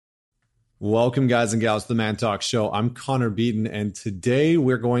Welcome, guys and gals, to the Man Talk Show. I'm Connor Beaton, and today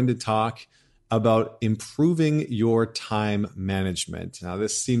we're going to talk about improving your time management. Now,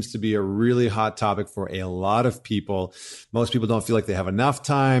 this seems to be a really hot topic for a lot of people. Most people don't feel like they have enough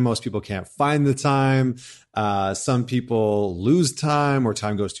time. Most people can't find the time. Some people lose time, or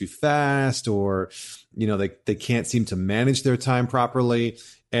time goes too fast, or they can't seem to manage their time properly.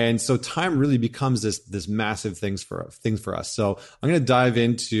 And so time really becomes this massive thing for us. So I'm going to dive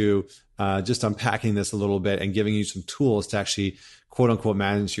into just unpacking this a little bit and giving you some tools to actually, quote unquote,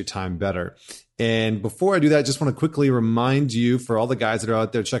 manage your time better. And before I do that, I just want to quickly remind you, for all the guys that are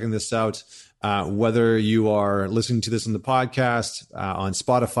out there checking this out, whether you are listening to this on the podcast, on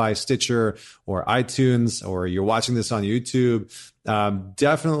Spotify, Stitcher, or iTunes, or you're watching this on YouTube,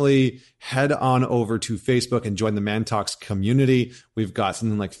 definitely head on over to Facebook and join the Man Talks community. We've got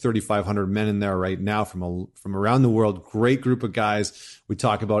something like 3,500 men in there right now from around the world. Great group of guys. We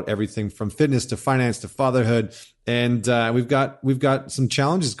talk about everything from fitness to finance to fatherhood. And we've got some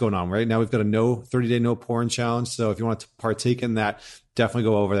challenges going on right now. We've got a 30-day no porn challenge. So if you want to partake in that, definitely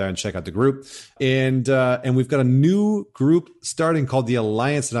go over there and check out the group. And we've got a new group starting called the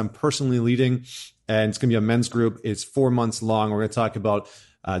Alliance that I'm personally leading. And it's going to be a men's group. It's 4 months long. We're going to talk about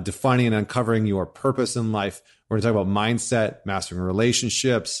defining and uncovering your purpose in life. We're going to talk about mindset, mastering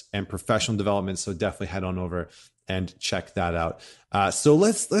relationships, and professional development. So definitely head on over and check that out. So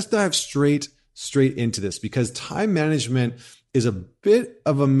let's dive straight into this, because time management is a bit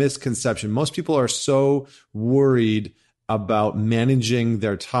of a misconception. Most people are so worried about managing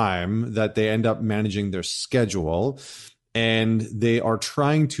their time that they end up managing their schedule, and they are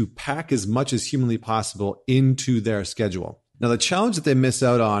trying to pack as much as humanly possible into their schedule. Now, the challenge that they miss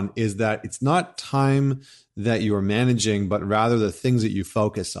out on is that it's not time that you're managing, but rather the things that you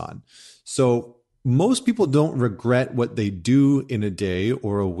focus on. So most people don't regret what they do in a day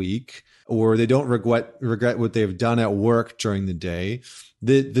or a week, or they don't regret what they've done at work during the day.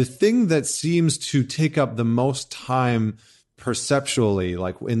 The thing that seems to take up the most time perceptually,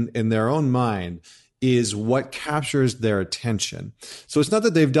 like in their own mind, is what captures their attention. So it's not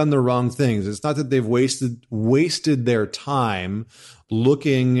that they've done the wrong things. It's not that they've wasted their time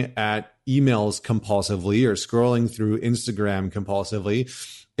looking at emails compulsively or scrolling through Instagram compulsively.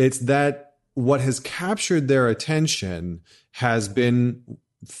 It's that what has captured their attention has been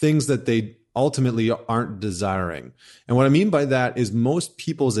things that they ultimately aren't desiring. And what I mean by that is most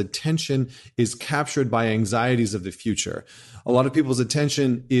people's attention is captured by anxieties of the future. A lot of people's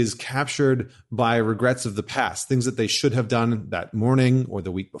attention is captured by regrets of the past, things that they should have done that morning or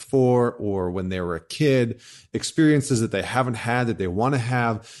the week before, or when they were a kid, experiences that they haven't had that they want to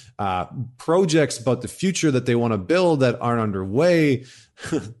have, projects about the future that they want to build that aren't underway,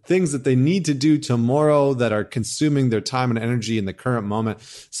 things that they need to do tomorrow that are consuming their time and energy in the current moment.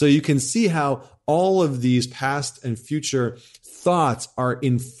 So you can see how all of these past and future thoughts are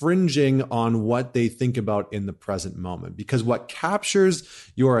infringing on what they think about in the present moment, because what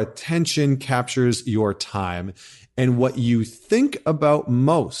captures your attention captures your time. And what you think about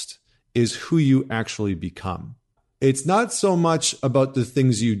most is who you actually become. It's not so much about the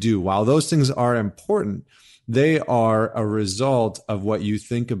things you do. While those things are important, they are a result of what you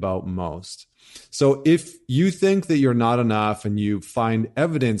think about most. So if you think that you're not enough and you find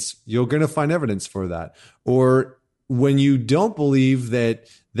evidence, you're going to find evidence for that. Or when you don't believe that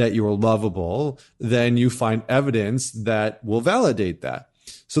you're lovable, then you find evidence that will validate that.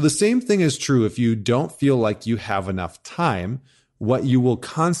 So the same thing is true if you don't feel like you have enough time. What you will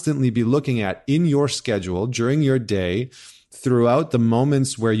constantly be looking at in your schedule during your day, throughout the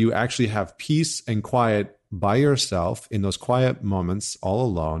moments where you actually have peace and quiet by yourself, in those quiet moments all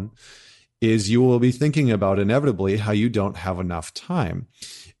alone, is you will be thinking about inevitably how you don't have enough time.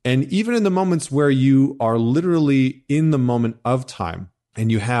 And even in the moments where you are literally in the moment of time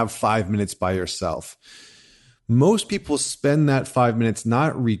and you have 5 minutes by yourself, most people spend that 5 minutes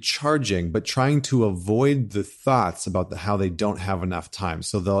not recharging, but trying to avoid the thoughts about how they don't have enough time.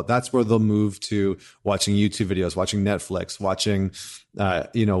 So that's where they'll move to watching YouTube videos, watching Netflix, watching,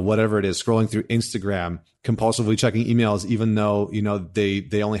 whatever it is, scrolling through Instagram, compulsively checking emails, even though,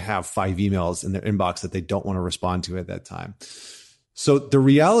 they only have 5 emails in their inbox that they don't want to respond to at that time. So the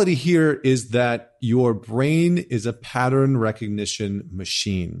reality here is that your brain is a pattern recognition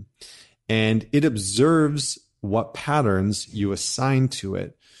machine, and it observes what patterns you assign to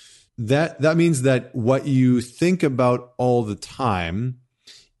it. That means that what you think about all the time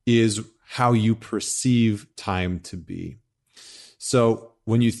is how you perceive time to be. So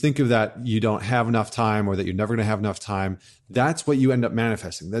when you think of that you don't have enough time, or that you're never going to have enough time, that's what you end up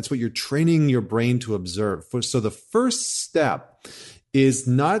manifesting. That's what you're training your brain to observe. So the first step is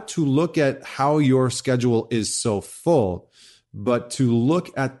not to look at how your schedule is so full, but to look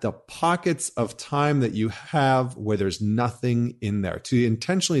at the pockets of time that you have where there's nothing in there, to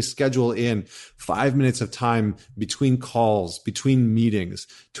intentionally schedule in 5 minutes of time between calls, between meetings,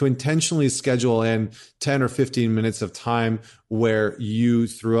 to intentionally schedule in 10 or 15 minutes of time where you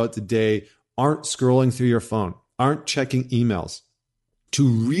throughout the day aren't scrolling through your phone, aren't checking emails, to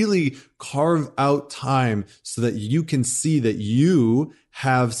really carve out time so that you can see that you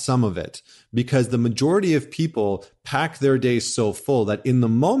have some of it. Because the majority of people pack their days so full that in the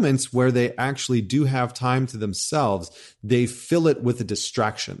moments where they actually do have time to themselves, they fill it with a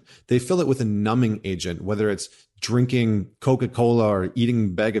distraction. They fill it with a numbing agent, whether it's drinking Coca-Cola or eating a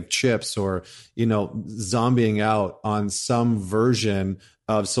bag of chips or, zombieing out on some version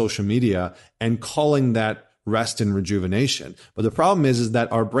of social media and calling that rest and rejuvenation. But the problem is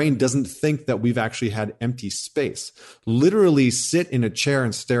that our brain doesn't think that we've actually had empty space. Literally sit in a chair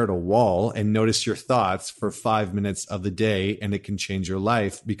and stare at a wall and notice your thoughts for 5 minutes of the day, and it can change your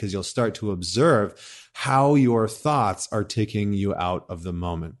life because you'll start to observe how your thoughts are taking you out of the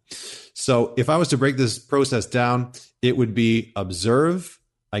moment. So if I was to break this process down, it would be observe,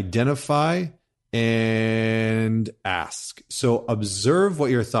 identify, and ask. So observe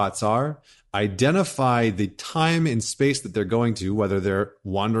what your thoughts are. Identify the time and space that they're going to, whether they're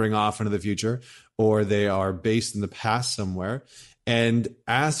wandering off into the future or they are based in the past somewhere, and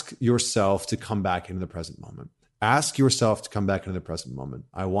ask yourself to come back into the present moment. Ask yourself to come back into the present moment.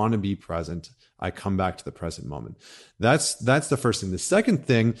 I want to be present. I come back to the present moment. That's the first thing. The second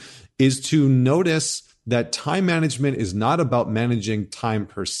thing is to notice that time management is not about managing time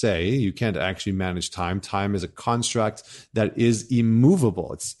per se. You can't actually manage time. Time is a construct that is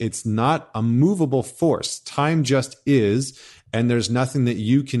immovable. It's not a movable force. Time just is, and there's nothing that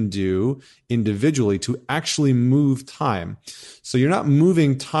you can do individually to actually move time. So you're not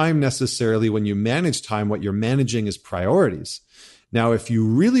moving time necessarily when you manage time. What you're managing is priorities. Now, if you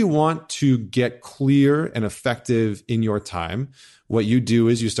really want to get clear and effective in your time, what you do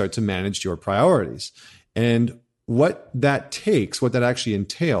is you start to manage your priorities. And what that takes, what that actually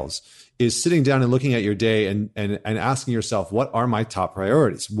entails, is sitting down and looking at your day and asking yourself, what are my top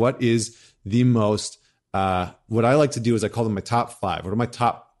priorities? What is the most, what I like to do is I call them my top 5. What are my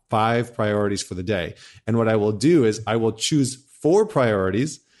top 5 priorities for the day? And what I will do is I will choose 4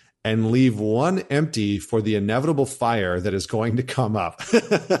 priorities and leave 1 empty for the inevitable fire that is going to come up.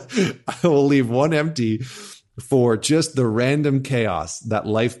 I will leave 1 empty for just the random chaos that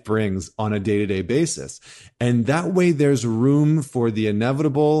life brings on a day-to-day basis. And that way there's room for the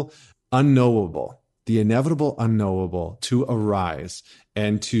inevitable unknowable to arise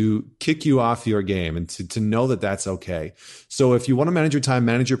and to kick you off your game and to know that that's okay. So if you want to manage your time,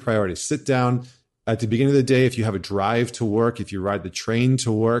 manage your priorities. Sit down at the beginning of the day. If you have a drive to work, if you ride the train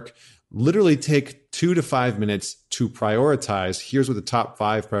to work, literally take 2 to 5 minutes to prioritize. Here's what the top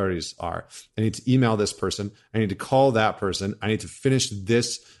 5 priorities are. I need to email this person. I need to call that person. I need to finish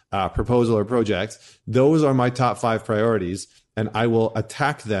this proposal or project. Those are my top 5 priorities. And I will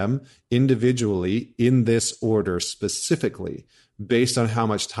attack them individually in this order specifically based on how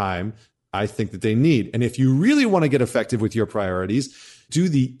much time I think that they need. And if you really want to get effective with your priorities, do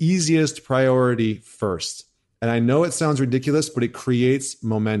the easiest priority first. And I know it sounds ridiculous, but it creates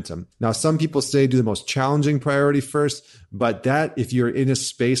momentum. Now, some people say do the most challenging priority first, but that if you're in a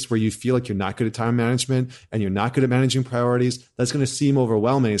space where you feel like you're not good at time management and you're not good at managing priorities, that's going to seem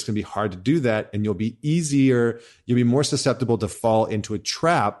overwhelming. It's going to be hard to do that. And you'll be more susceptible to fall into a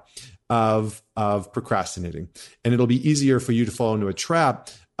trap of procrastinating. And it'll be easier for you to fall into a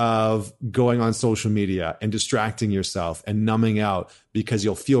trap of going on social media and distracting yourself and numbing out because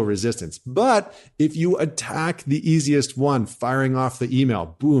you'll feel resistance. But if you attack the easiest one, firing off the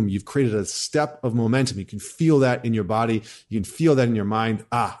email, boom, you've created a step of momentum. You can feel that in your body. You can feel that in your mind.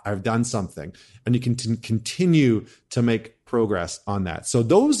 I've done something. And you can continue to make progress on that. So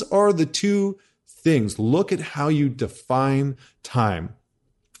those are the 2 things. Look at how you define time.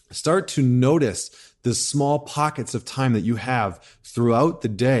 Start to notice the small pockets of time that you have throughout the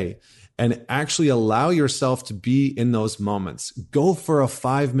day and actually allow yourself to be in those moments. Go for a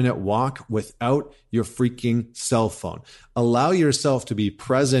 5-minute walk without your freaking cell phone. Allow yourself to be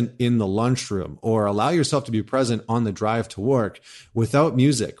present in the lunchroom or allow yourself to be present on the drive to work without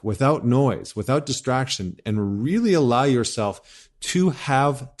music, without noise, without distraction, and really allow yourself to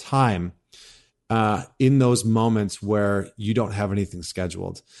have time in those moments where you don't have anything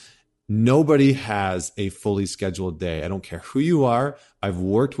scheduled. Nobody has a fully scheduled day. I don't care who you are. I've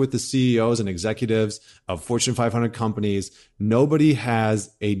worked with the CEOs and executives of Fortune 500 companies. Nobody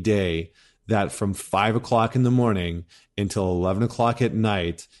has a day that from 5 o'clock in the morning until 11 o'clock at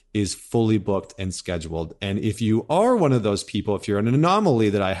night is fully booked and scheduled. And if you are one of those people, if you're an anomaly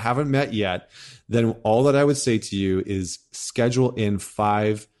that I haven't met yet, then all that I would say to you is schedule in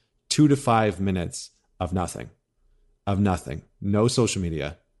 2 to 5 minutes of nothing, no social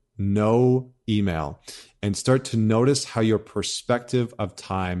media, no email, and start to notice how your perspective of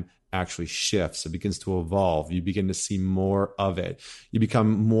time actually shifts. It begins to evolve. You begin to see more of it. You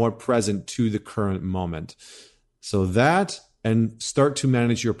become more present to the current moment. So that, and start to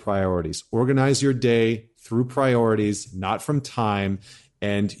manage your priorities. Organize your day through priorities, not from time,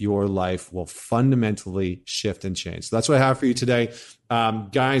 and your life will fundamentally shift and change. So that's what I have for you today.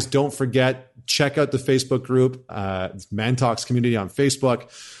 Guys, don't forget, check out the Facebook group. It's Man Talks Community on Facebook.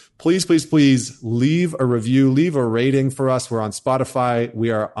 Please, please, please leave a review, leave a rating for us. We're on Spotify. We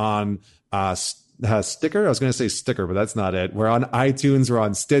are on Sticker. I was going to say Sticker, but that's not it. We're on iTunes. We're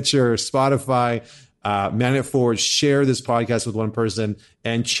on Stitcher, Spotify. Man It Forward. Share this podcast with one person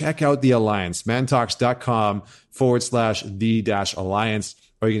and check out the Alliance, mantalks.com/the-alliance.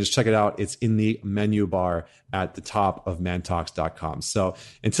 Or you can just check it out. It's in the menu bar at the top of mantalks.com. So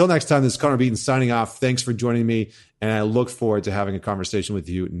until next time, this is Connor Beaton signing off. Thanks for joining me. And I look forward to having a conversation with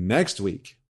you next week.